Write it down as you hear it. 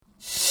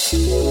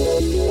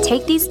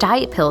Take these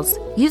diet pills,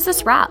 use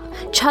this wrap,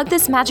 chug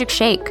this magic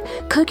shake,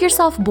 cook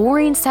yourself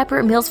boring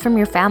separate meals from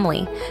your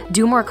family,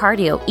 do more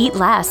cardio, eat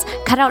less,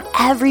 cut out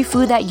every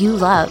food that you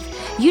love.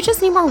 You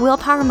just need more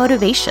willpower and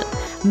motivation.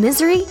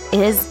 Misery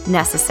is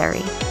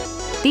necessary.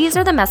 These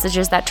are the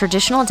messages that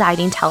traditional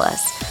dieting tell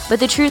us. But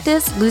the truth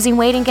is, losing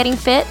weight and getting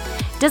fit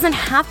doesn't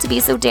have to be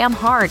so damn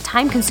hard,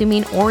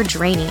 time-consuming, or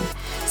draining.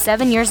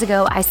 7 years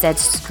ago, I said,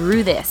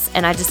 screw this,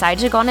 and I decided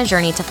to go on a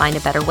journey to find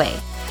a better way.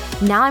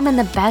 Now I'm in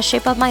the best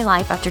shape of my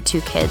life after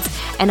 2 kids,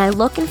 and I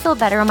look and feel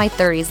better in my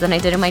 30s than I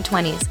did in my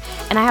 20s.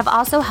 And I have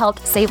also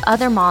helped save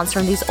other moms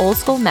from these old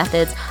school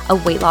methods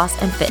of weight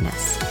loss and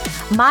fitness.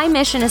 My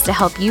mission is to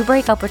help you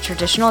break up with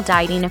traditional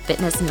dieting and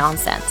fitness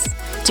nonsense,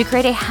 to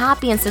create a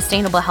happy and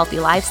sustainable healthy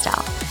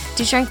lifestyle,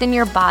 to strengthen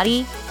your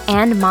body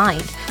and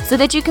mind so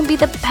that you can be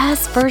the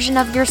best version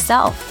of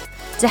yourself,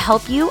 to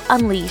help you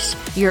unleash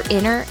your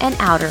inner and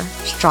outer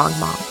strong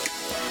mom.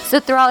 So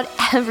throw out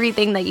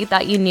everything that you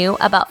thought you knew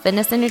about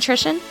fitness and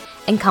nutrition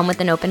and come with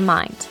an open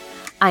mind.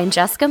 I'm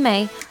Jessica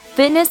May,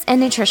 fitness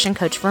and nutrition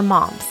coach for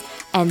moms,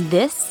 and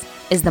this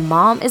is the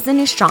Mom is the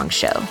New Strong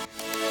Show.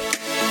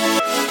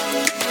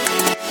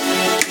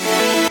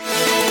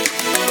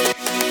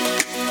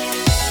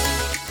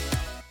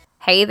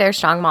 Hey there,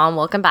 Strong Mom.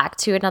 Welcome back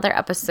to another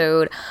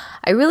episode.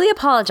 I really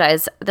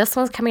apologize. This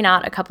one's coming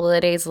out a couple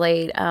of days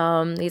late.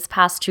 These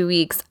past 2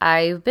 weeks,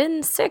 I've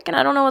been sick and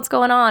I don't know what's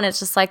going on. It's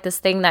just like this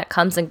thing that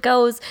comes and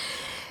goes.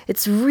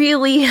 It's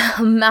really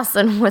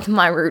messing with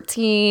my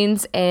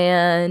routines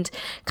and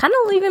kind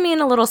of leaving me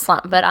in a little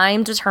slump, but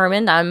I'm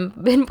determined.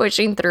 I've been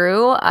pushing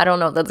through. I don't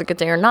know if that's a good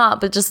thing or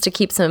not, but just to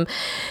keep some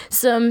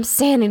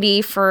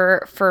sanity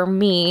for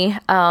me,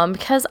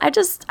 because I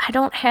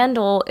don't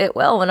handle it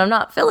well when I'm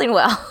not feeling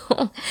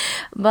well.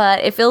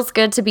 But it feels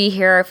good to be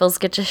here. It feels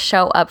good to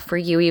show up for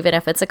you, even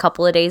if it's a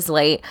couple of days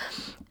late.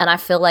 And I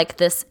feel like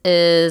this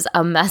is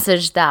a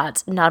message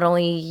that not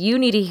only you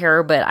need to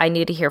hear, but I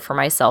need to hear for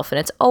myself. And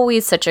it's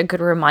always such a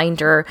good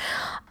reminder,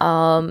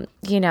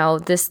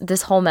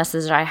 this whole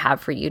message that I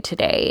have for you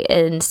today.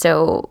 And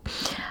so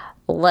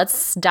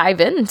let's dive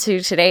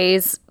into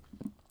today's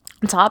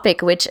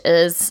topic, which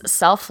is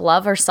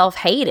self-love or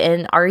self-hate.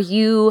 And are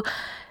you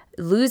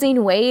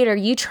losing weight? Are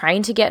you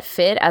trying to get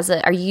fit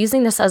are you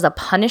using this as a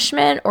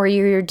punishment, or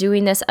you're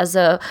doing this as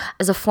a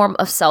form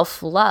of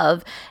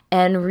self-love?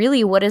 And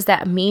really, what does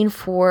that mean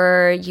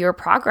for your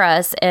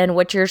progress and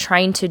what you're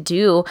trying to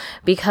do?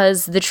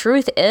 Because the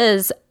truth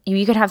is,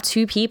 you could have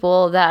 2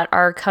 people that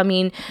are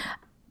coming,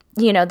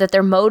 that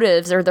their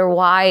motives or their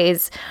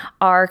whys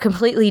are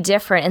completely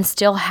different and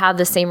still have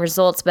the same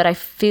results. But I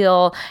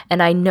feel,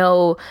 and I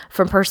know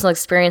from personal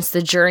experience,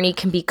 the journey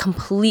can be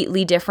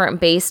completely different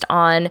based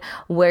on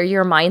where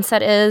your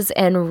mindset is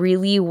and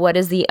really what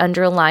is the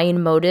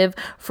underlying motive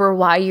for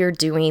why you're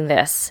doing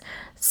this.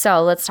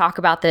 So let's talk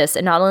about this.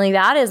 And not only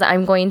that is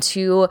I'm going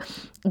to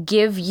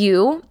give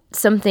you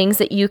some things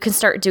that you can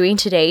start doing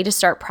today to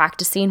start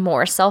practicing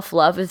more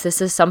self-love if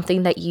this is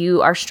something that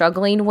you are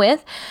struggling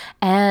with.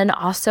 And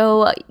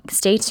also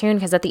stay tuned,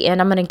 because at the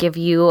end I'm going to give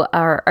you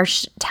or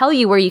tell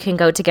you where you can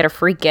go to get a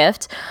free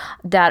gift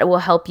that will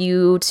help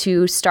you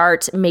to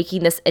start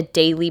making this a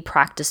daily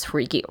practice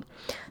for you.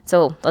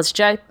 So let's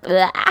dive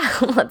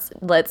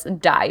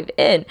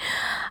in.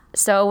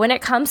 So when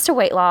it comes to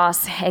weight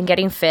loss and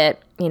getting fit,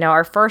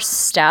 our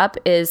first step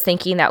is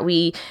thinking that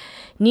we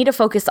need to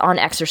focus on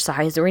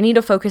exercise or we need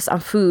to focus on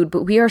food,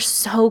 but we are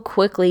so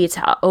quickly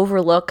to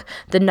overlook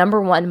the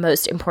number one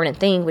most important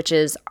thing, which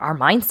is our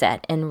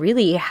mindset. And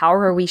really, how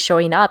are we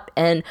showing up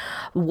and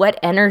what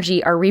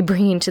energy are we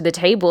bringing to the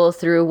table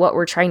through what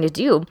we're trying to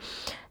do?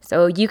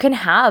 So you can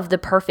have the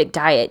perfect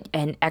diet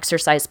and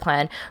exercise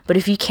plan, but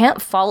if you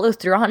can't follow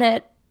through on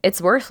it,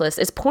 it's worthless.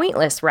 It's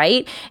pointless,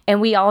 right?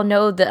 And we all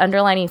know the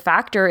underlying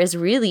factor is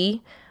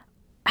really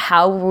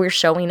how we're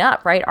showing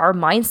up, right? Our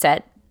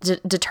mindset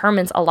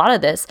determines a lot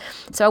of this.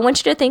 So I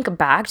want you to think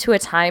back to a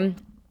time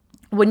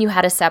when you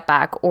had a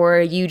setback or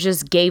you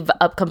just gave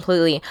up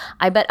completely.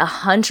 I bet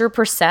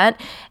 100%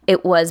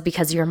 it was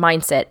because of your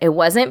mindset. It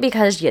wasn't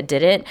because you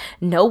didn't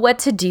know what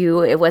to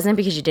do. It wasn't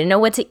because you didn't know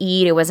what to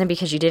eat. It wasn't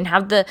because you didn't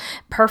have the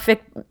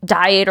perfect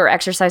diet or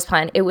exercise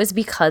plan. It was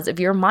because of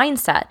your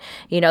mindset.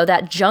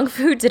 That junk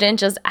food didn't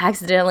just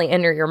accidentally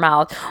enter your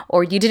mouth,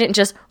 or you didn't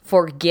just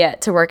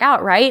forget to work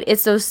out, right?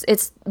 It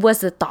was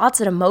the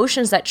thoughts and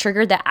emotions that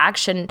triggered the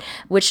action,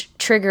 which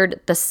triggered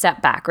the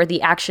setback or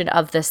the action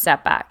of the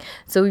setback.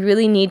 So we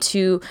really need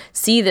to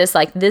see this,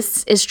 like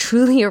this is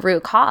truly a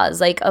root cause,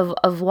 like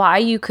of why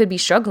you could be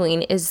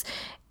struggling is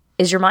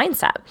your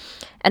mindset.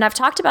 And I've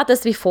talked about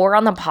this before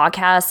on the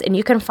podcast, and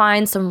you can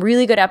find some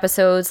really good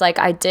episodes. Like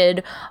I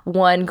did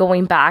one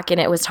going back,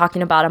 and it was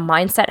talking about a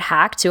mindset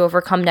hack to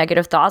overcome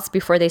negative thoughts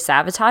before they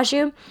sabotage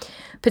you.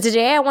 But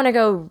today I want to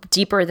go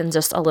deeper than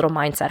just a little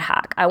mindset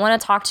hack. I want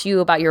to talk to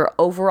you about your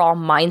overall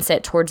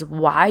mindset towards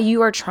why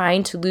you are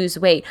trying to lose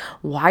weight.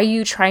 Why are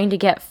you trying to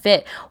get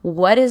fit?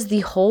 What is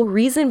the whole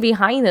reason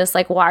behind this?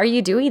 Like, why are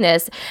you doing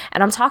this?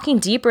 And I'm talking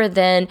deeper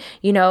than,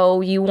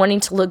 you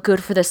wanting to look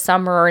good for the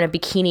summer or in a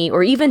bikini,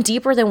 or even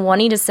deeper than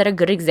wanting to set a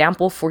good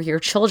example for your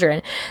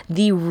children,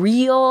 the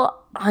real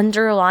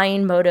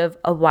underlying motive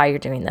of why you're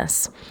doing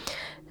this.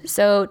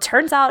 So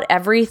turns out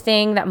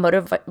everything that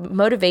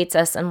motivates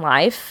us in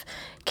life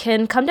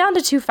can come down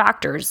to two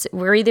factors.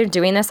 We're either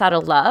doing this out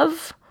of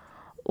love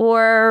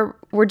or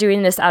we're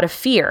doing this out of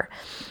fear.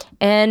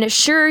 And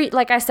sure,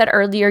 like I said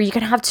earlier, you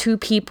can have two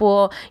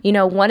people,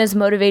 one is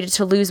motivated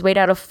to lose weight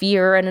out of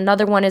fear and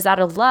another one is out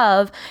of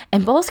love,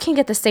 and both can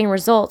get the same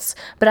results.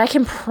 But I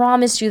can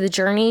promise you the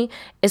journey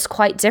is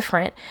quite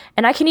different.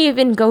 And I can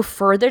even go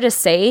further to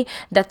say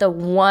that the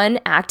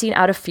one acting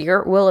out of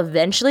fear will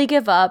eventually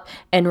give up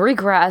and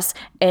regress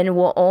and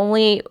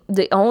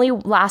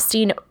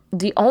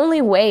the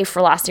only way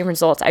for lasting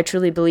results, I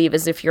truly believe,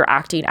 is if you're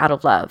acting out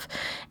of love.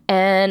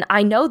 And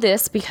I know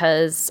this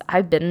because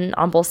I've been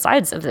on both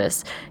sides of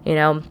this.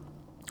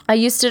 I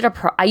used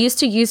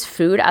to use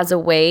food as a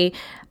way,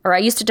 or I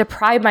used to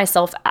deprive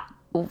myself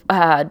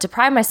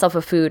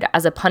of food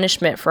as a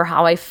punishment for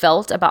how I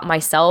felt about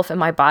myself and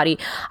my body.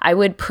 I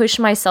would push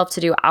myself to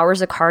do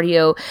hours of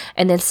cardio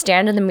and then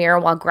stand in the mirror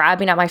while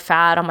grabbing at my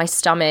fat on my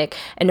stomach.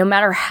 And no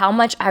matter how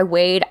much I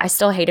weighed, I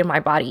still hated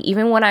my body,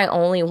 even when I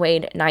only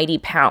weighed 90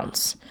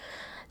 pounds.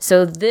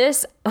 So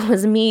this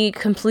was me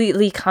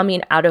completely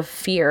coming out of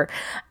fear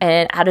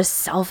and out of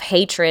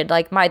self-hatred.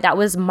 That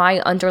was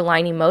my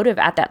underlying motive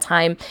at that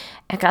time.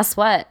 And guess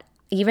what?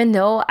 Even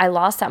though I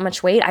lost that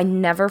much weight, I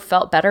never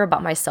felt better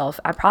about myself.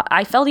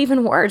 I felt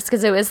even worse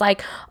because it was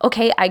like,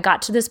 okay, I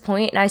got to this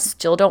point and I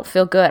still don't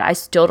feel good. I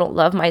still don't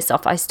love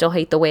myself. I still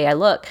hate the way I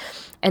look.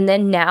 And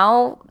then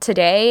now,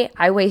 today,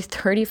 I weigh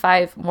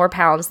 35 more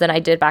pounds than I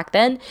did back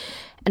then.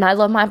 And I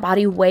love my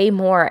body way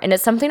more. And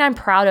it's something I'm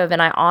proud of,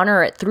 and I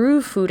honor it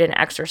through food and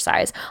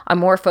exercise. I'm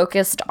more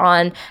focused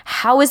on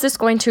how is this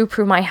going to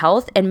improve my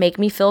health and make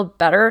me feel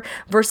better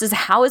versus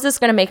how is this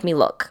going to make me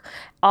look.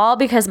 All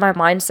because my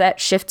mindset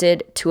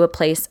shifted to a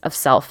place of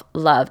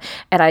self-love.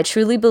 And I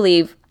truly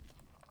believe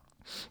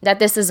that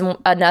this is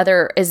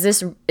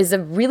a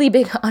really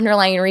big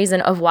underlying reason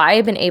of why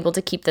I've been able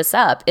to keep this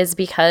up, is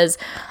because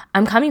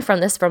I'm coming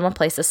from a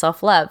place of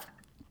self-love.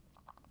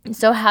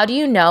 So how do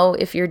you know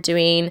if you're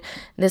doing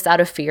this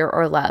out of fear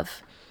or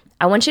love?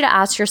 I want you to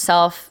ask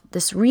yourself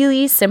this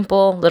really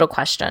simple little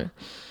question.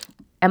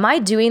 Am I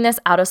doing this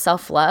out of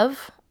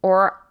self-love,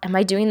 or am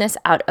I doing this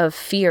out of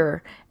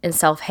fear and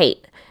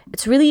self-hate?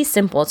 It's really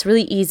simple. It's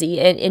really easy.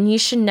 And you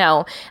should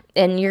know,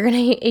 and you're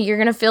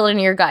going to feel it in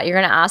your gut. You're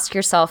going to ask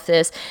yourself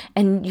this,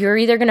 and you're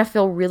either going to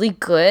feel really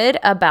good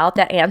about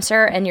that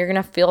answer and you're going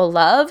to feel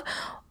love,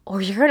 or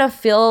you're going to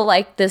feel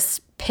like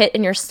this pit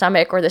in your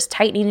stomach or this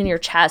tightening in your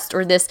chest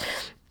or this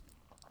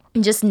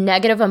just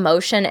negative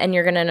emotion, and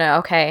you're going to know,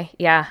 okay,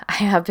 yeah, I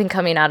have been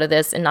coming out of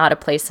this and not a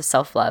place of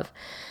self-love.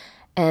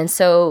 And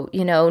so,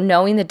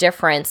 knowing the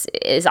difference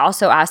is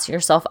also asking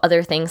yourself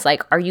other things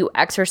like, are you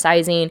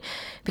exercising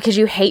because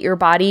you hate your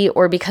body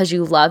or because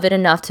you love it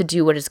enough to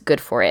do what is good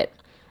for it?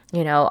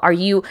 Are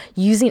you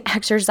using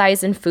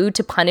exercise and food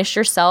to punish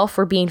yourself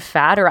for being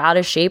fat or out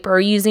of shape, or are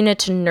you using it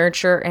to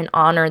nurture and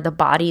honor the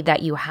body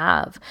that you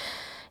have?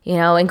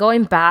 And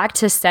going back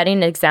to setting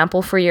an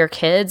example for your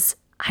kids,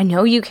 I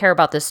know you care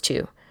about this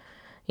too.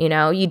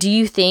 Do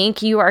you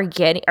think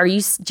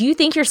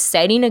you're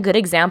setting a good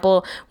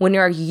example when you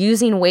are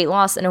using weight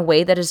loss in a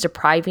way that is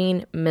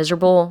depriving,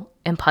 miserable,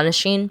 and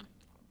punishing?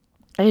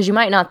 Because you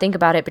might not think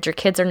about it, but your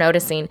kids are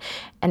noticing,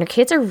 and your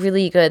kids are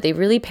really good. They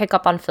really pick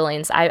up on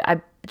feelings.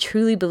 I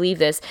truly believe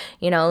this.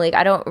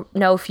 I don't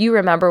know if you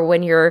remember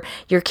when your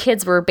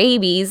kids were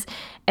babies,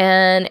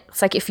 and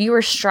it's like if you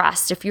were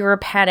stressed, if you were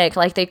panicked,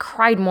 they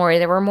cried more,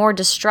 they were more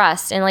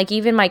distressed. And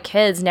even my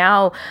kids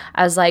now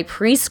as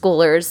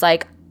preschoolers,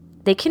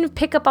 they can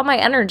pick up on my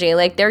energy.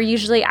 They're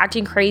usually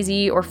acting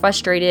crazy or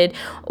frustrated,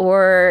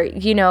 or,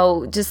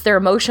 just their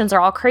emotions are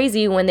all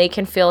crazy when they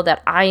can feel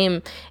that I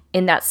am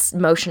in that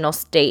emotional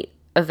state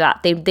of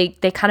that.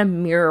 They kind of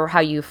mirror how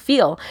you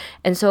feel.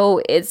 And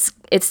so it's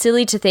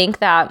silly to think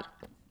that,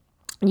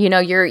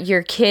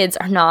 your kids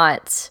are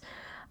not,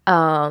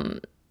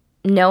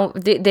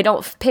 they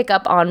don't pick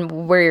up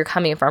on where you're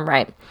coming from,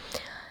 right?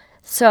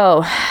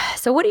 So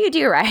what do you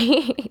do,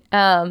 right?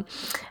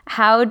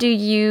 How do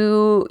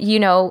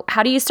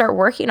you start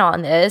working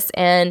on this?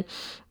 And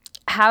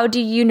how do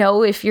you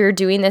know if you're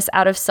doing this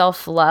out of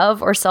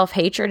self-love or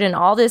self-hatred? And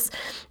all this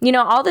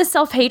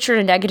self-hatred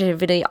and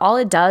negativity, all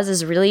it does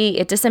is really,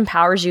 it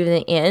disempowers you in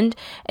the end,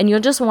 and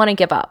you'll just want to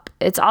give up.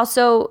 It's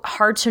also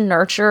hard to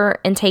nurture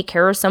and take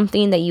care of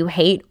something that you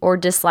hate or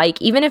dislike,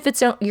 even if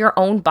it's your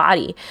own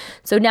body.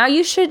 So now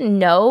you should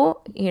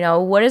know,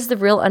 what is the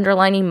real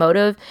underlying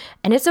motive,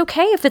 and it's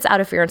okay if it's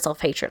out of fear and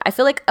self-hatred. I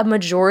feel like a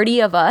majority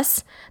of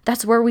us,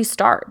 that's where we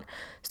start.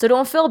 So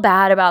don't feel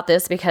bad about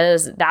this,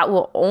 because that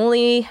will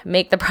only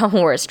make the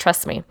problem worse.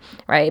 Trust me,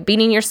 right?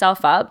 Beating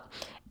yourself up,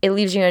 it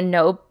leaves you in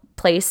no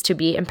place to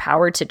be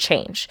empowered to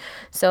change.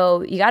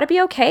 So you got to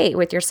be okay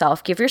with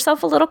yourself. Give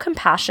yourself a little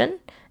compassion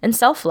and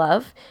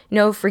self-love.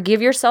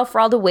 Forgive yourself for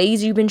all the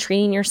ways you've been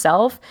treating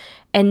yourself,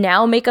 and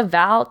now make a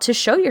vow to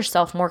show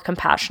yourself more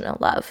compassionate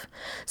love.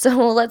 So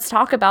let's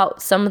talk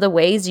about some of the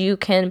ways you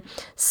can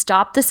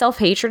stop the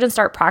self-hatred and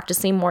start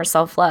practicing more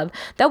self-love.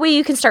 That way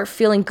you can start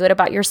feeling good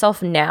about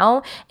yourself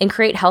now and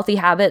create healthy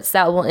habits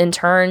that will in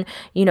turn,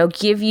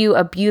 give you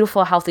a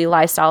beautiful, healthy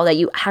lifestyle that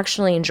you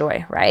actually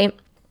enjoy, right?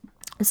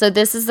 So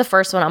this is the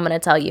first one I'm going to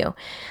tell you.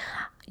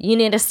 You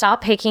need to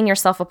stop picking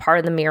yourself apart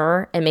in the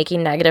mirror and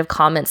making negative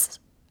comments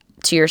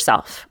to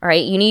yourself, all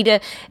right? You need to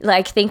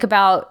think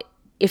about,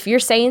 if you're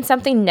saying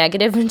something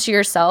negative into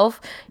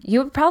yourself,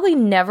 you would probably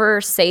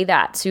never say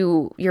that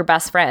to your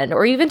best friend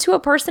or even to a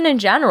person in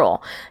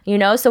general,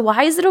 So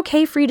why is it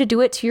okay for you to do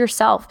it to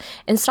yourself?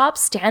 And stop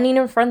standing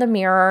in front of the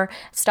mirror.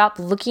 Stop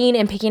looking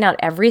and picking out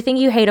everything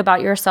you hate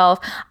about yourself.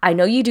 I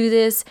know you do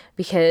this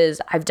because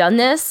I've done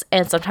this,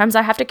 and sometimes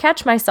I have to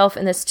catch myself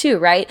in this too,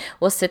 right?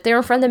 We'll sit there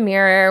in front of the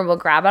mirror, we'll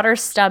grab out our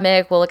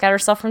stomach, we'll look at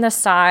ourselves from the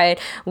side,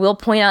 we'll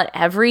point out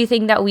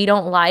everything that we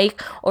don't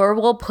like, or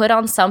we'll put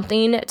on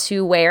something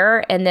to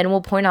wear, and then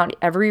we'll point out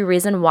every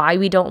reason why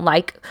we don't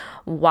like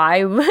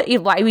why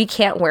we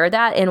can't wear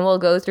that, and we'll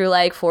go through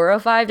 4 or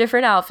 5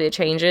 different outfit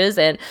changes.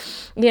 And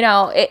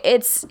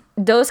it's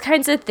those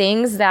kinds of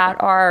things that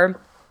are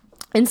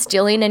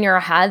instilling in your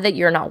head that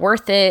you're not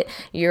worth it,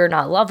 you're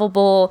not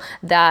lovable,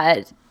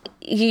 that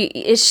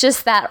it's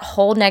just that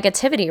whole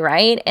negativity,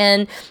 right?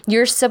 And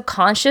your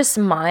subconscious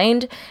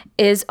mind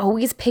is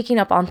always picking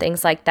up on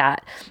things like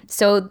that.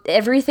 So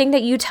everything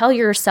that you tell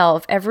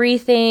yourself,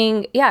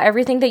 everything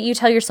that you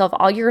tell yourself,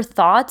 all your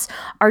thoughts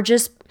are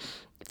just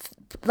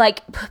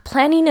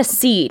planting a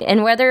seed,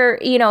 and whether,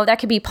 that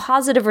could be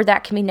positive or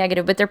that can be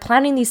negative, but they're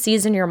planting these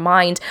seeds in your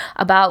mind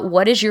about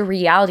what is your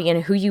reality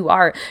and who you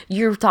are.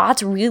 Your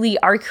thoughts really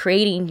are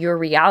creating your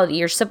reality.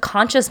 Your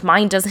subconscious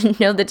mind doesn't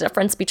know the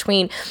difference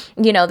between,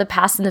 the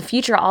past and the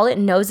future. All it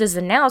knows is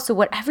the now. So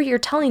whatever you're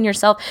telling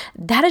yourself,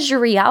 that is your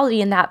reality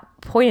in that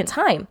point in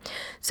time.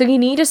 So you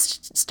need to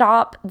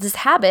stop this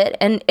habit.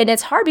 And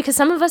it's hard because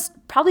some of us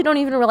probably don't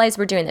even realize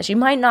we're doing this. You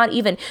might not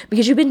even,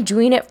 because you've been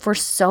doing it for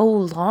so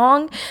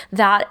long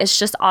that it's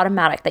just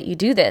automatic that you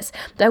do this.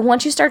 But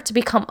once you start to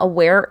become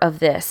aware of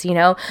this,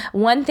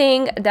 one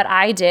thing that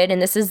I did,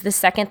 and this is the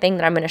second thing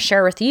that I'm going to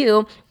share with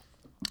you,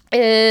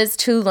 is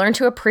to learn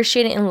to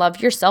appreciate and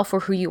love yourself for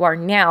who you are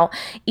now,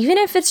 even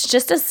if it's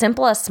just as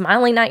simple as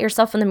smiling at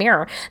yourself in the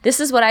mirror. This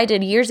is what I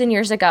did years and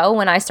years ago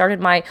when I started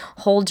my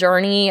whole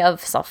journey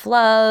of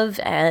self-love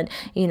and,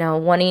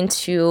 wanting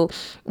to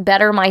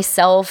better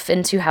myself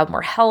and to have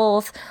more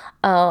health.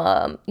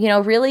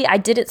 Really, I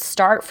didn't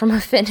start from a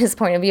fitness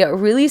point of view. It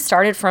really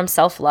started from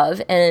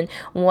self-love and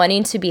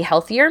wanting to be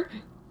healthier.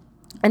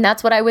 And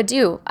that's what I would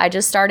do. I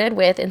just started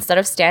with, instead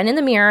of standing in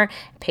the mirror,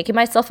 picking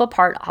myself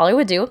apart, all I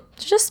would do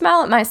is just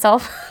smile at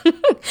myself.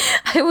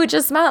 I would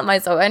just smile at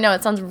myself. I know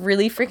it sounds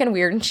really freaking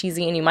weird and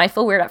cheesy, and you might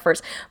feel weird at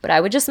first, but I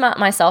would just smile at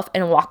myself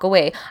and walk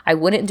away. I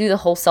wouldn't do the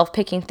whole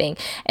self-picking thing.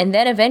 And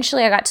then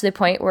eventually I got to the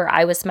point where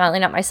I was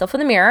smiling at myself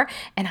in the mirror,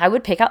 and I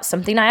would pick out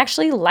something I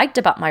actually liked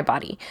about my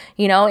body,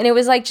 and it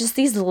was just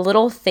these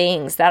little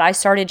things that I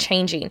started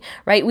changing,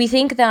 right? We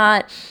think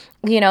that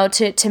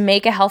to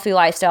make a healthy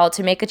lifestyle,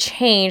 to make a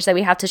change, that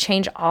we have to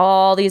change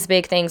all these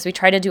big things. We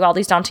try to do all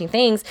these daunting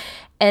things.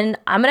 And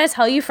I'm going to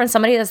tell you from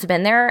somebody that's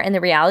been there, and the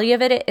reality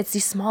of it, it's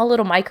these small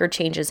little micro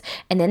changes.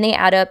 And then they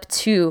add up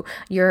to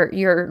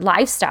your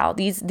lifestyle,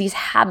 these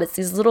habits,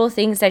 these little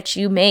things that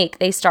you make,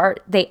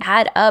 they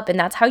add up. And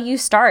that's how you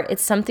start.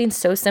 It's something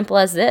so simple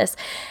as this.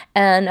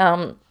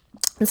 And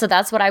so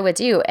that's what I would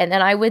do. And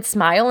then I would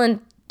smile and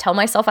tell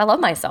myself I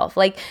love myself.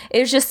 It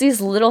was just these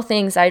little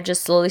things I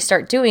just slowly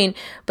start doing.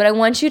 But I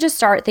want you to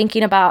start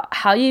thinking about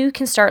how you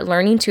can start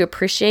learning to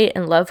appreciate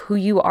and love who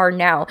you are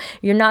now.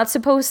 You're not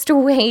supposed to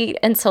wait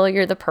until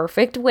you're the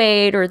perfect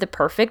weight or the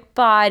perfect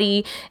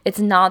body. It's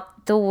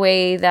not the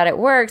way that it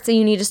works. And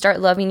you need to start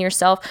loving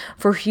yourself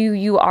for who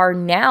you are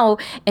now.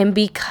 And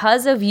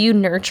because of you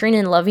nurturing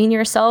and loving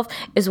yourself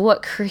is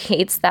what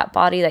creates that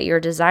body that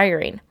you're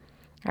desiring.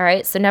 All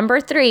right, so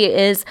number 3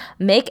 is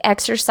make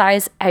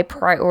exercise a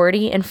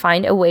priority and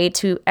find a way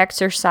to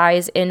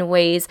exercise in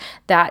ways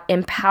that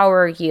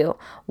empower you.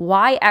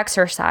 Why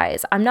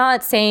exercise? I'm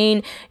not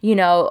saying, you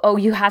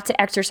have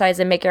to exercise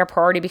and make it a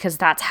priority because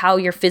that's how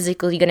you're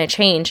physically going to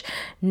change.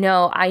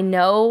 No, I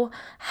know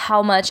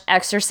how much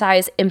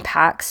exercise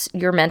impacts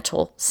your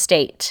mental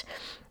state.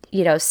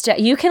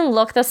 You can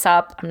look this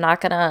up.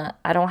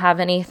 I don't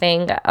have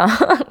anything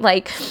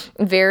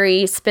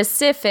very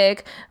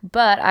specific,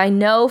 but I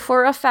know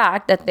for a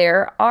fact that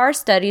there are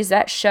studies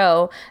that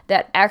show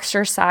that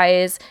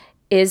exercise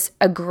is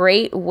a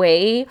great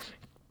way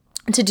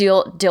to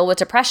deal with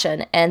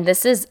depression. And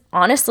this is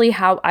honestly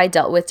how I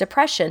dealt with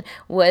depression.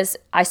 Was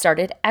I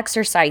started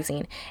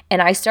exercising,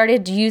 and I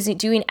started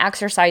doing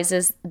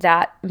exercises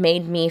that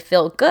made me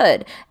feel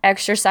good,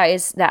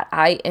 exercise that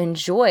I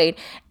enjoyed.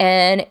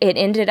 And it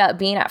ended up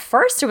being, at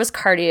first it was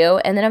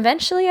cardio, and then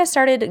eventually I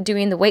started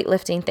doing the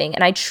weightlifting thing.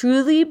 And I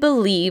truly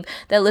believe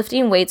that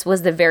lifting weights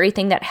was the very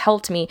thing that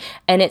helped me,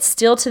 and it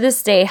still to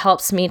this day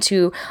helps me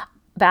to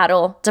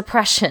battle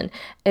depression.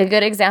 A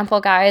good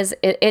example, guys,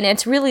 and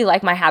it's really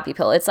like my happy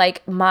pill. It's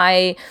like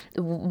my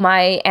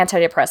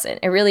antidepressant.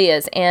 It really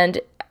is. And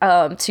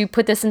to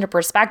put this into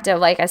perspective,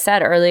 like I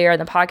said earlier in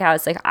the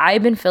podcast, like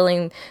I've been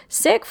feeling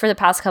sick for the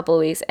past couple of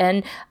weeks,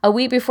 and a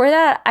week before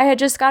that, I had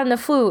just gotten the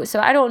flu.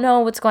 So I don't know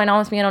what's going on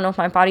with me. I don't know if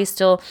my body's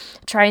still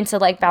trying to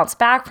like bounce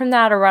back from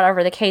that or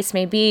whatever the case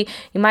may be.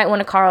 You might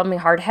want to call me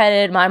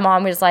hard-headed. My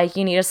mom was like,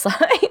 you need to slow.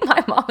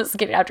 My mom was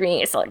getting after me, you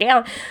need to slow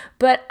down.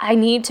 But I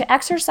need to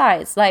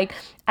exercise. Like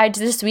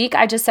this week,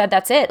 I just said,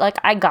 that's it. Like,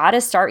 I got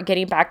to start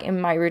getting back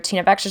in my routine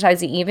of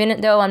exercising,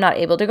 even though I'm not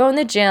able to go in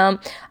the gym.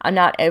 I'm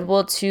not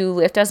able to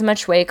lift as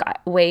much weight.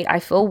 I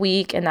feel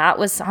weak. And that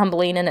was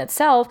humbling in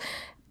itself.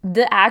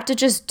 The act of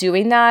just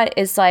doing that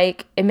is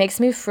like, it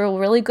makes me feel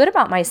really good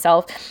about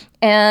myself.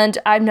 And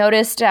I've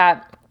noticed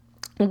that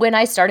when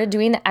I started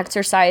doing the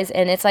exercise,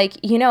 and it's like,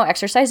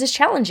 exercise is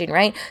challenging,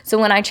 right? So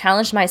when I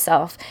challenged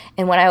myself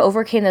and when I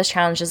overcame those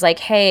challenges, like,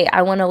 hey,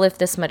 I want to lift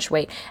this much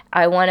weight.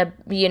 I want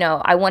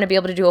to, I want to be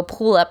able to do a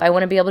pull up. I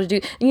want to be able to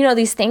do,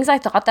 these things I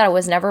thought that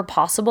was never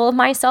possible of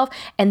myself.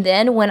 And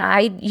then when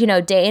I,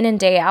 day in and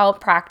day out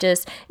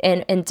practiced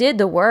and did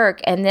the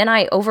work, and then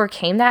I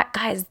overcame that,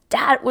 guys,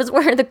 that was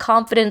where the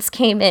confidence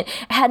came in.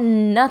 It had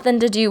nothing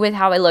to do with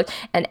how I looked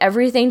and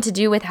everything to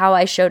do with how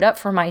I showed up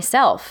for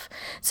myself.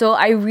 So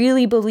I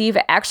really believe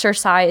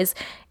exercise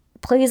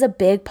plays a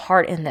big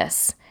part in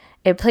this.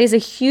 It plays a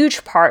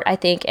huge part, I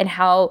think, in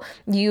how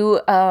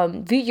you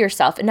view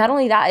yourself. And not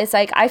only that, it's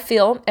like I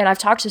feel, and I've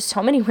talked to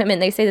so many women,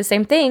 they say the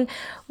same thing.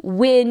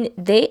 When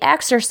they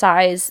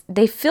exercise,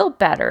 they feel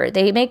better.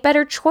 They make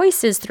better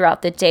choices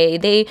throughout the day.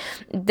 They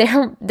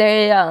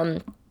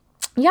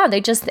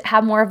just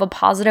have more of a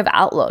positive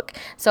outlook.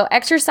 So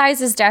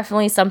exercise is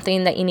definitely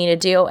something that you need to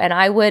do. And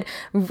I would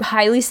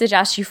highly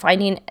suggest you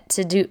finding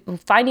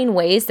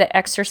ways that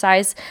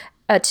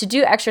to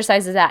do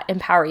exercises that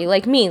empower you.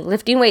 Like me,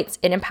 lifting weights,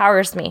 it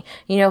empowers me.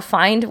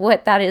 Find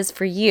what that is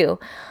for you.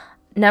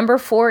 Number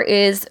 4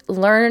 is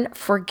learn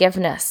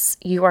forgiveness.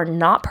 You are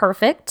not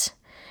perfect.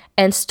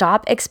 And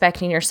stop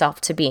expecting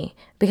yourself to be,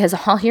 because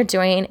all you're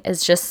doing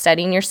is just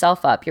setting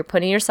yourself up. You're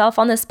putting yourself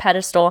on this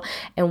pedestal,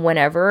 and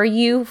whenever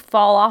you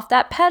fall off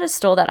that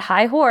pedestal, that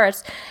high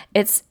horse,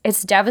 it's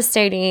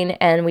devastating,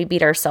 and we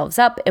beat ourselves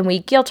up and we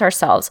guilt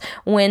ourselves,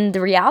 when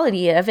the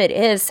reality of it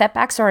is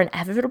setbacks are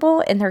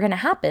inevitable and they're going to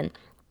happen.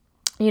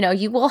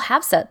 You will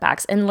have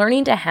setbacks, and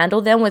learning to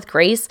handle them with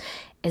grace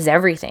is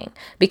everything,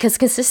 because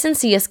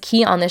consistency is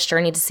key on this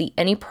journey to see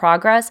any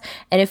progress.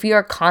 And if you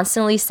are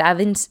constantly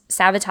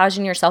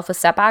sabotaging yourself with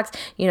setbacks,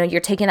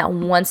 you're taking that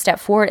one step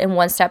forward and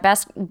one step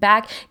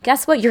back,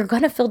 guess what? You're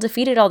going to feel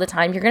defeated all the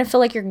time. You're going to feel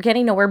like you're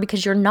getting nowhere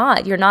because you're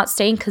not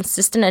staying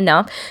consistent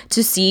enough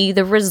to see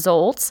the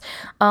results.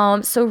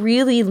 So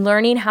really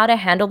learning how to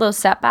handle those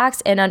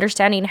setbacks and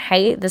understanding,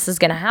 hey, this is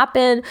going to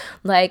happen.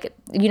 Like,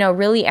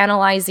 really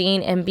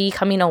analyzing and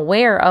becoming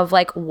aware of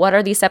like, what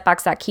are these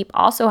setbacks that keep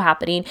also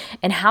happening,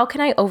 and how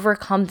can I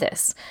overcome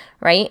this,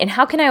 right? And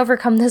how can I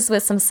overcome this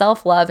with some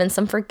self-love and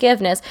some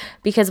forgiveness?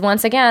 Because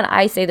once again,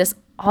 I say this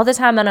all the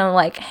time, and I'm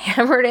like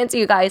hammer it into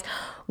you guys.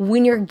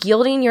 When you're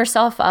guilting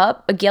yourself,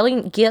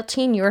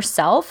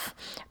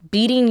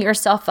 beating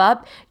yourself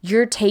up,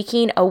 you're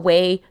taking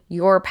away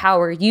your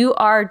power. You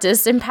are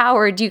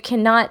disempowered. You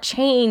cannot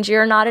change.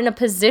 You're not in a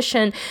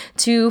position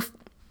to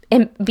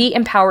be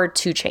empowered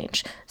to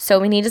change. So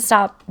we need to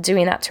stop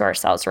doing that to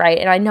ourselves, right?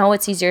 And I know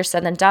it's easier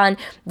said than done.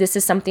 This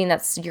is something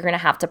you're going to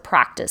have to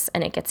practice,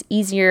 and it gets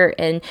easier.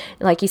 And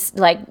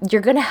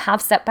you're going to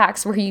have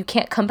setbacks where you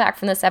can't come back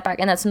from the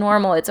setback, and that's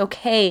normal. It's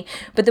okay.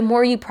 But the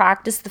more you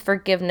practice the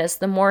forgiveness,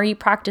 the more you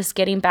practice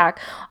getting back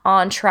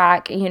on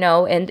track,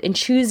 and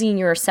choosing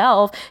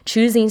yourself,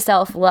 choosing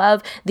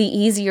self-love, the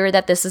easier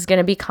that this is going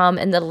to become,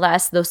 and the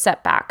less those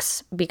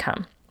setbacks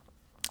become.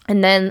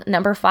 And then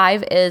number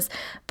 5 is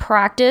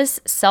practice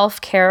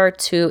self-care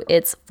to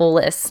its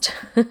fullest.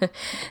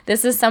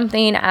 This is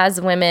something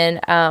as women,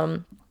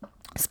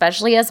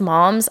 especially as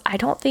moms, I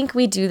don't think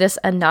we do this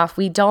enough.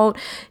 We don't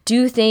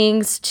do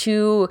things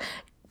to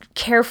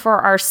care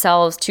for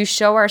ourselves, to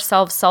show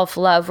ourselves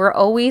self-love. We're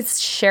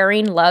always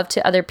sharing love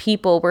to other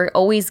people. We're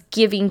always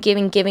giving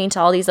to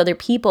all these other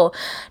people.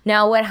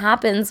 Now, what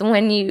happens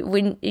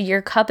when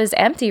your cup is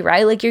empty,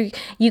 right? Like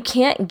you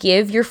can't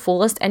give your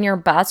fullest and your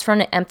best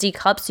from an empty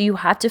cup, so you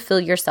have to fill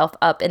yourself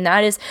up, and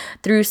that is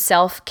through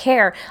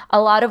self-care.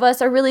 A lot of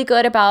us are really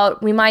good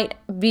we might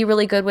be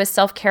really good with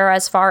self-care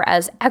as far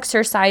as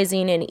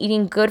exercising and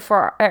eating good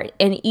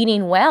and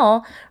eating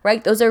well,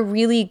 right? Those are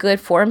really good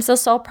forms of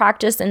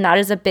self-practice, and that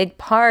is a big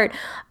part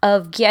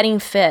of getting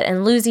fit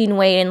and losing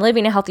weight and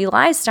living a healthy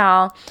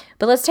lifestyle.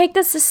 But let's take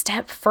this a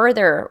step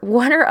further.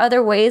 What are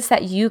other ways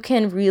that you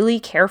can really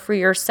care for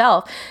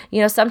yourself?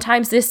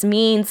 Sometimes this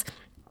means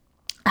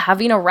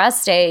having a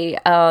rest day,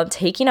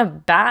 taking a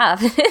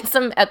bath in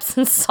some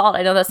Epsom salt.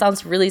 I know that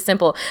sounds really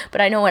simple, but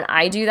I know when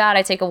I do that,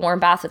 I take a warm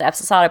bath with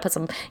Epsom salt, I put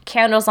some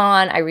candles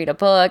on, I read a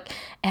book,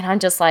 and I'm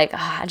just like,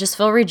 I just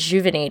feel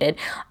rejuvenated.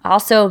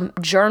 Also,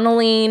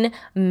 journaling,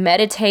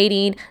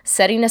 meditating,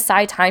 setting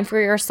aside time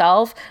for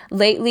yourself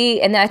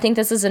lately. And I think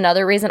this is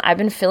another reason I've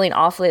been feeling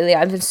off lately.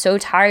 I've been so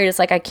tired. It's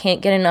like I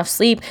can't get enough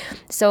sleep.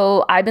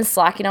 So I've been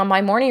slacking on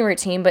my morning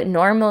routine, but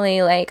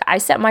normally like I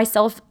set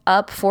myself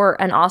up for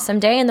an awesome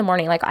day in the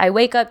morning. Like I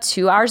wake up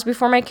 2 hours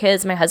before my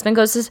kids. My husband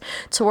goes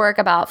to work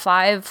about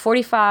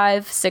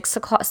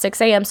 5:45,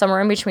 6 a.m.,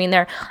 somewhere in between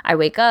there. I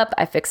wake up,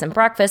 I fix him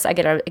breakfast. I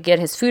get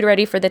his food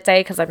ready for the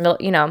day because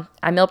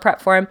I meal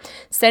prep for him,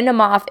 send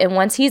him off. And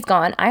once he's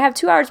gone, I have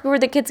 2 hours before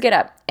the kids get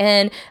up.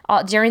 And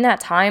during that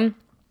time,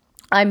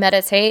 I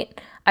meditate,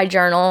 I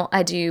journal,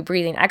 I do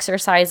breathing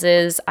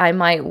exercises. I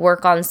might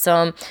work on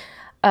some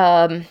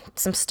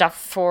stuff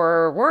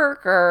for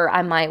work, or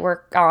I might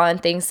work on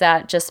things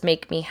that just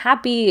make me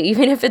happy,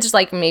 even if it's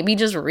like maybe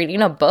just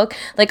reading a book.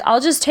 Like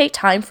I'll just take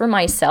time for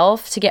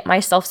myself to get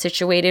myself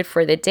situated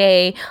for the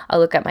day. I'll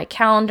look at my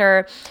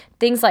calendar,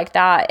 things like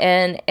that.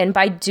 And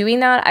by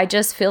doing that, I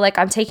just feel like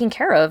I'm taken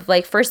care of,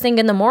 like first thing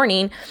in the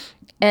morning.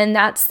 And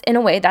that's, in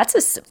a way, that's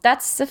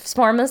a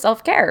form of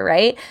self-care,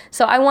 right?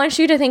 So I want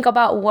you to think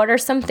about what are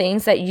some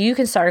things that you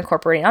can start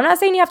incorporating. I'm not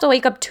saying you have to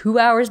wake up 2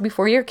 hours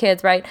before your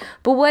kids, right?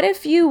 But what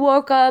if you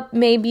woke up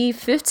maybe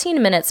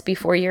 15 minutes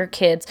before your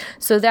kids?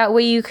 So that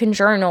way you can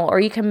journal or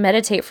you can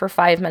meditate for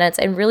 5 minutes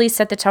and really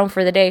set the tone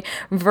for the day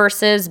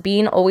versus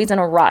being always in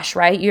a rush,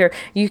 right?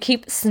 You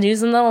keep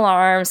snoozing the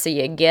alarm, so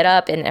you get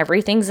up and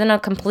everything's in a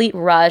complete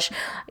rush,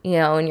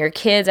 and your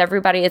kids,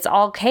 everybody, it's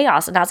all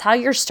chaos. And that's how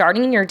you're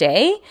starting your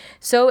day.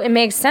 So it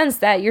makes sense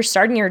that you're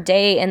starting your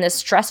day in this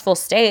stressful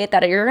state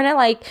that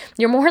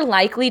you're more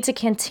likely to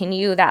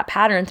continue that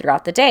pattern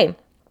throughout the day.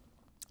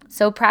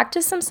 So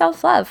practice some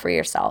self-love for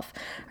yourself,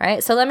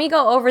 right? So let me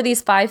go over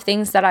these 5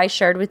 things that I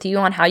shared with you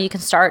on how you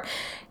can start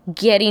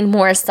getting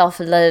more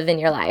self-love in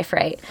your life,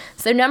 right?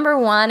 So number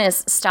 1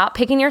 is stop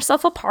picking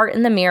yourself apart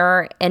in the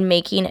mirror and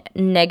making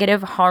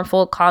negative,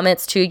 harmful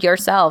comments to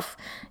yourself.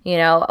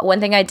 One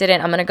thing I'm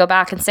going to go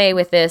back and say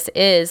with this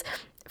is,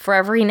 for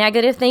every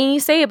negative thing you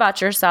say about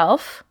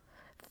yourself,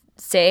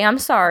 say I'm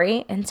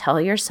sorry and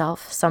tell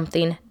yourself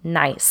something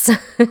nice.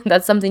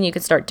 That's something you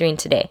can start doing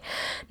today.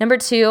 Number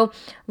 2,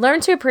 learn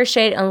to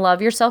appreciate and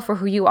love yourself for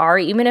who you are,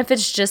 even if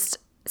it's just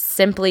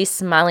simply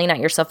smiling at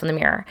yourself in the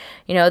mirror.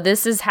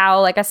 This is how,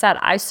 like I said,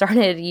 I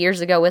started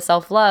years ago with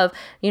self-love,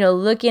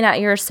 looking at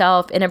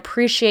yourself and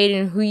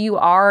appreciating who you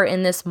are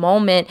in this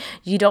moment.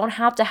 You don't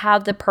have to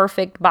have the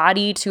perfect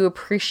body to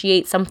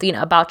appreciate something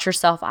about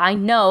yourself. I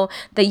know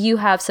that you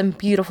have some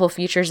beautiful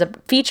features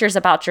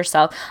about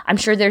yourself. I'm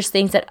sure there's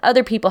things that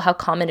other people have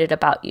commented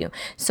about you.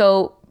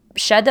 So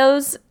shed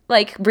those,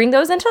 bring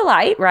those into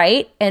light,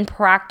 right? And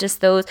practice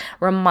those,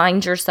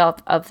 remind yourself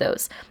of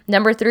those.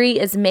 Number 3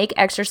 is make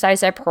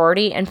exercise a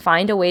priority and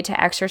find a way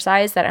to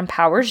exercise that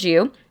empowers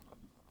you.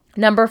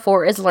 Number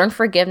 4 is learn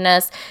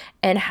forgiveness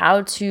and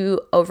how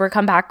to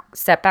overcome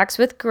setbacks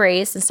with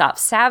grace and stop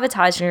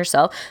sabotaging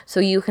yourself so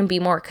you can be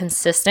more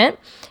consistent.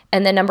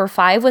 And then number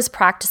 5 was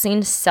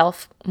practicing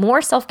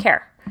more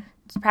self-care.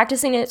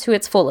 Practicing it to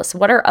its fullest.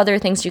 What are other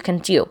things you can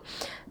do?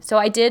 So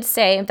I did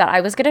say that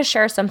I was going to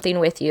share something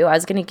with you. I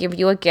was going to give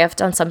you a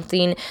gift on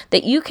something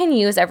that you can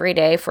use every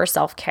day for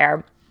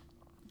self-care.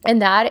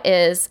 And that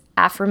is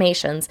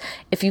affirmations.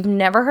 If you've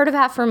never heard of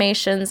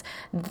affirmations,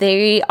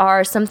 they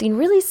are something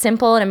really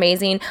simple and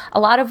amazing.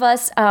 A lot of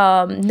us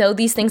know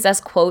these things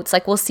as quotes.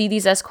 We'll see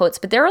these as quotes,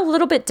 but they're a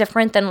little bit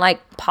different than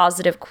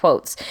positive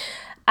quotes.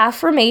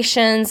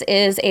 Affirmations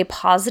is a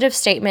positive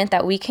statement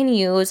that we can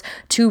use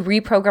to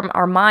reprogram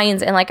our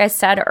minds. And like I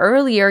said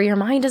earlier, your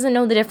mind doesn't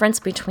know the difference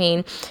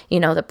between,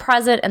 the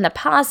present and the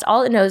past.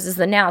 All it knows is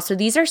the now. So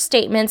these are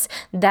statements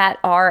that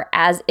are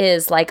as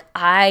is, like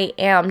I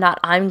am, not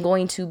I'm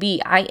going to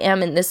be. I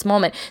am in this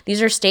moment.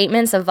 These are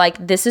statements of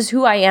this is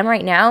who I am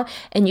right now.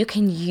 And you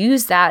can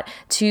use that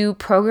to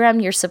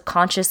program your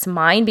subconscious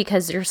mind,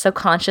 because your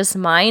subconscious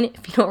mind,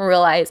 if you don't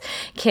realize,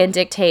 can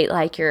dictate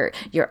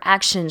your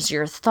actions,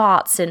 your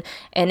thoughts. And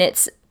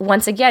it's,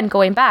 once again,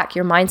 going back,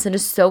 your mindset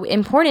is so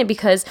important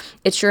because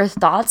it's your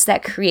thoughts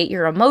that create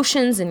your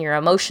emotions, and your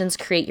emotions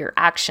create your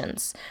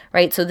actions,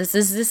 right? So this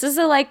is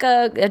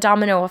a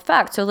domino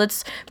effect. So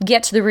let's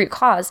get to the root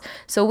cause.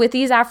 So with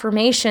these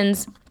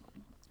affirmations,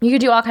 you can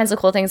do all kinds of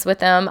cool things with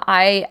them.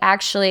 I'm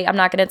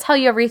not going to tell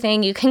you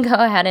everything. You can go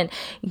ahead and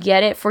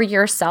get it for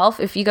yourself.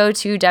 If you go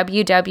to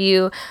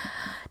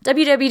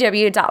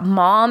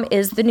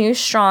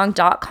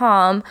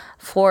www.momisthenewstrong.com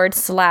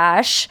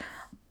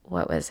 /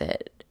 what was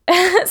it?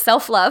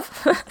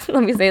 Self-love.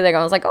 Let me say that.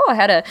 I was like, I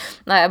had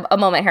a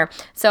moment here.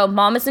 So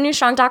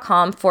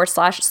momisthenewstrong.com /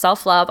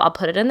 self-love. I'll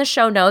put it in the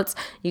show notes.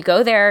 You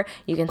go there,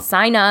 you can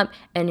sign up,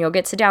 and you'll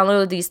get to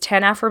download these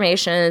 10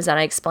 affirmations. And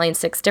I explain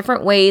 6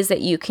 different ways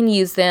that you can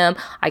use them.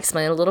 I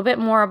explain a little bit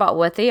more about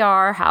what they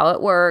are, how it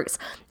works.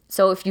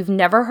 So if you've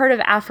never heard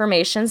of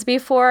affirmations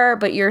before,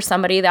 but you're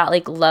somebody that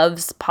like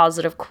loves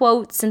positive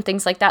quotes and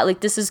things like that, like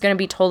this is going to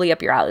be totally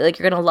up your alley. Like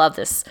you're going to love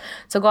this.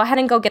 So go ahead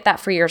and go get that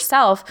for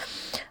yourself.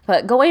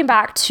 But going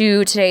back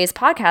to today's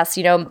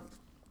podcast,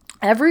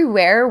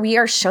 everywhere we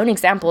are shown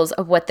examples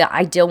of what the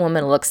ideal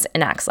woman looks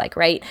and acts like,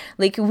 right?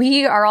 Like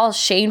we are all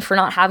shamed for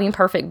not having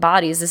perfect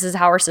bodies. This is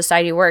how our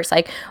society works.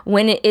 Like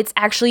when it's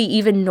actually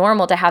even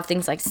normal to have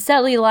things like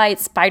cellulite,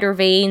 spider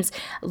veins,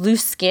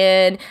 loose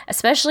skin,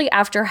 especially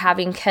after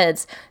having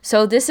kids.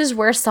 So this is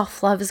where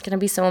self-love is going to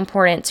be so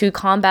important to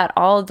combat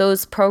all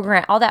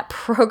that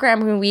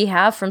programming we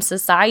have from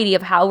society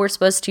of how we're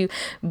supposed to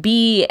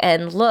be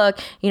and look.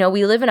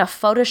 We live in a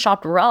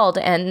photoshopped world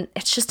and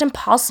it's just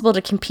impossible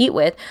to compete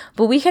with.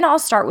 But we can all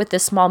start with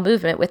this small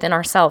movement within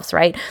ourselves,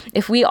 right?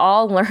 If we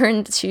all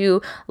learn to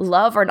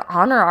love and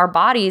honor our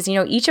bodies,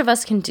 each of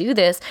us can do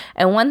this.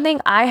 And one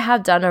thing I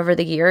have done over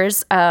the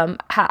years,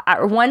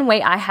 one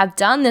way I have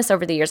done this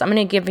over the years, I'm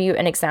going to give you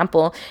an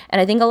example. And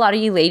I think a lot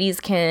of you ladies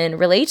can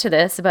relate to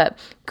this, but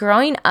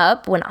growing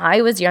up when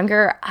I was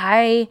younger,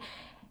 I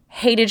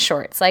hated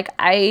shorts. Like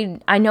I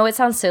know it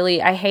sounds silly.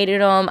 I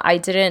hated them.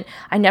 I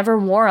never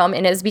wore them.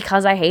 And it was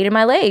because I hated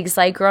my legs.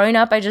 Like growing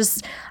up,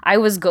 I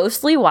was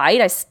ghostly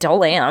white. I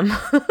still am.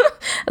 I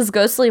was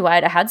ghostly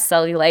white. I had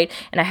cellulite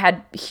and I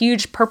had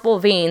huge purple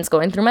veins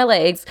going through my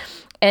legs.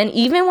 And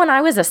even when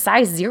I was a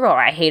size 0,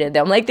 I hated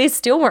them. Like they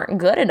still weren't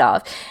good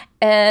enough.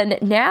 And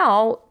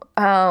now,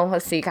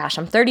 let's see, gosh,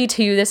 I'm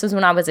 32. This was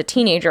when I was a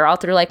teenager, all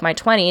through like my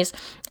 20s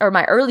or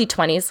my early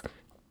 20s.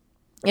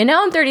 And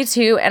now I'm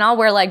 32 and I'll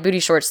wear like booty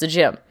shorts to the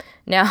gym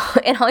now.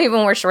 And I'll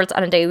even wear shorts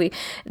on a daily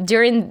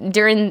during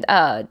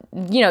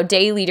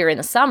daily during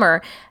the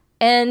summer.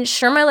 And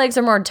sure, my legs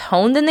are more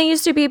toned than they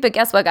used to be. But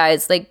guess what,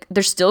 guys? Like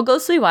they're still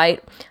ghostly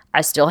white.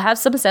 I still have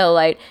some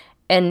cellulite.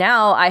 And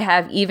now I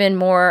have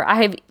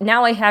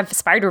I have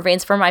spider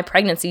veins from my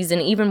pregnancies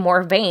and even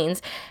more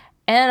veins.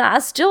 And I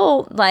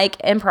still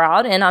am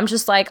proud. And I'm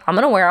just like, I'm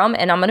going to wear them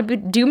and I'm going to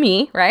do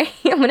me, right?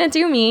 I'm going to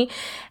do me.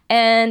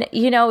 And,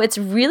 it's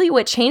really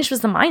what changed was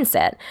the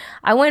mindset.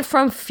 I went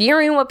from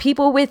fearing what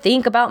people would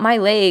think about my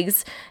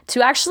legs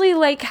to actually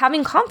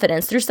having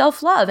confidence through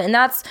self-love. And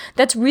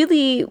that's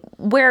really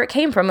where it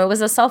came from. It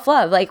was a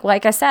self-love.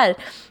 Like I said,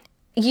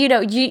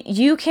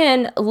 you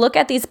can look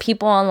at these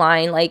people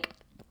online,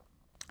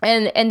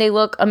 and they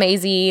look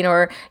amazing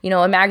or,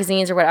 in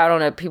magazines or what, I don't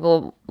know,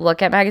 people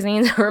look at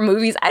magazines or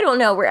movies. I don't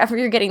know, wherever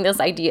you're getting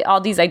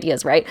all these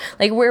ideas, right?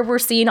 Like where we're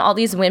seeing all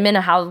these women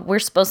and how we're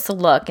supposed to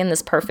look and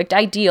this perfect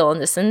ideal and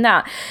this and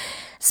that.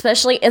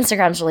 Especially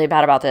Instagram's really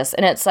bad about this.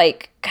 And it's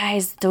like,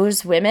 guys,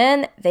 those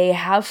women, they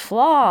have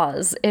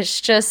flaws.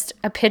 It's just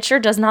a picture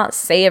does not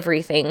say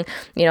everything.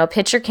 A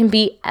picture can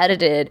be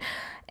edited.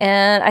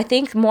 And I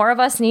think more of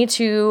us need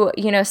to,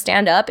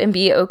 stand up and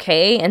be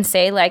okay and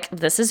say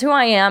this is who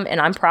I am and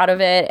I'm proud of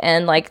it.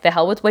 And the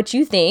hell with what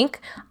you think.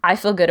 I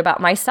feel good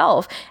about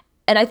myself.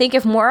 And I think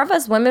if more of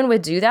us women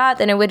would do that,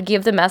 then it would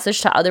give the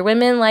message to other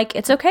women,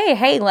 it's okay.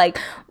 Hey,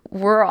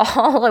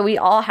 we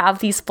all have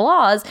these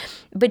flaws,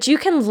 but you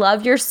can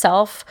love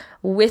yourself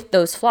with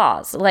those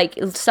flaws.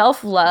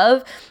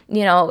 Self-love,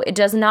 it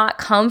does not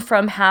come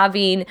from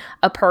having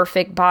a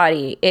perfect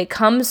body. It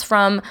comes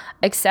from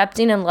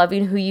accepting and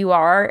loving who you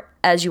are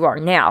as you are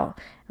now,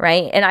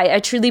 right? And I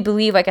truly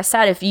believe, like I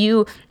said, if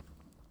you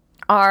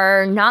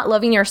are not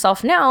loving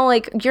yourself now,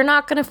 you're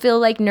not going to feel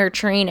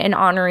nurturing and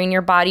honoring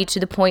your body to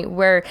the point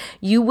where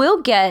you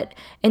will get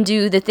and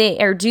do the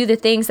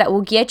things that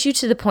will get you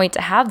to the point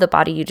to have the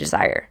body you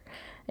desire.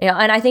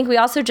 And I think we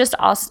also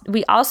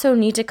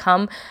need to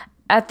come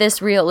at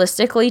this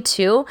realistically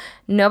too.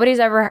 Nobody's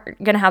ever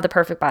going to have the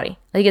perfect body.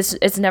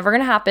 It's never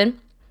going to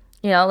happen.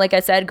 Like I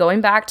said, going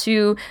back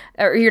to,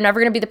 or you're never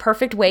going to be the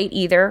perfect weight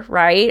either,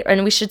 right?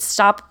 And we should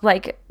stop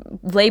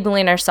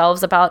labeling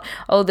ourselves about,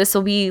 oh, this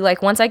will be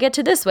once I get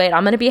to this weight,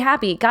 I'm going to be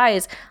happy.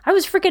 Guys, I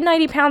was freaking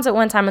 90 pounds at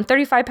one time. I'm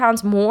 35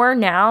 pounds more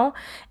now.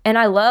 And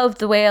I love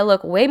the way I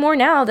look way more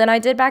now than I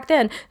did back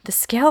then. The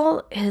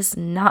scale is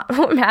not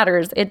what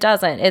matters. It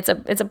doesn't. It's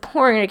a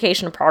poor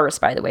indication of progress,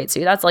 by the way,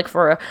 too. That's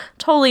for a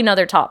totally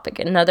another topic,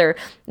 another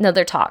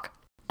talk.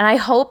 And I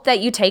hope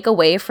that you take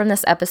away from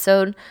this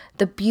episode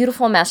the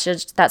beautiful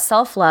message that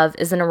self-love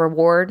isn't a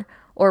reward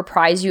or a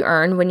prize you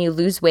earn when you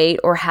lose weight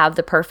or have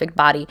the perfect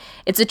body.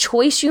 It's a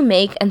choice you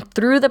make, and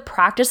through the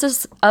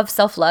practices of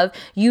self-love,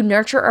 you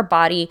nurture a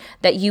body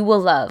that you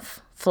will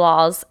love,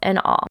 flaws and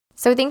all.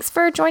 So thanks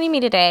for joining me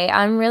today.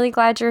 I'm really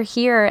glad you're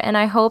here, and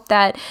I hope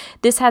that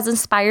this has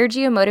inspired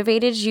you and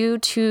motivated you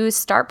to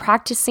start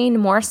practicing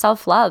more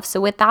self-love. So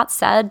with that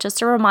said,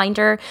 just a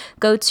reminder,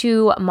 go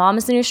to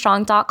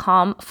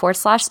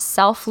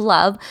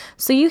momisthenewstrong.com/self-love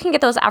so you can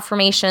get those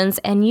affirmations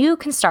and you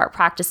can start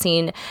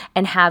practicing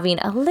and having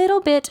a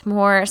little bit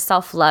more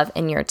self-love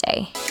in your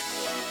day.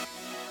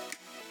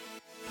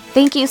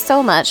 Thank you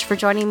so much for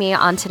joining me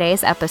on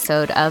today's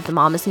episode of the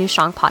Mom is the New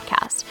Strong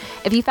podcast.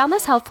 If you found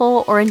this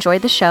helpful or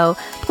enjoyed the show,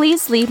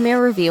 please leave me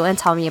a review and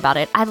tell me about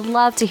it. I'd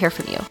love to hear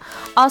from you.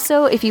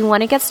 Also, if you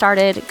want to get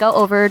started, go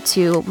over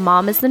to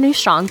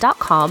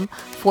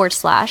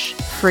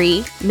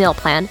momisthenewstrong.com/free meal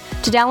plan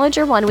to download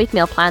your 1-week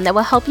meal plan that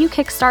will help you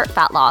kickstart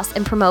fat loss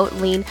and promote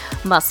lean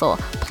muscle,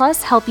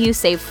 plus help you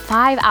save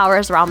 5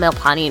 hours around meal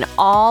planning,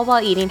 all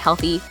while eating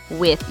healthy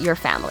with your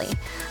family.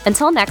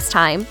 Until next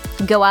time,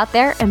 go out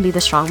there and be the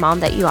strong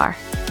mom that you are.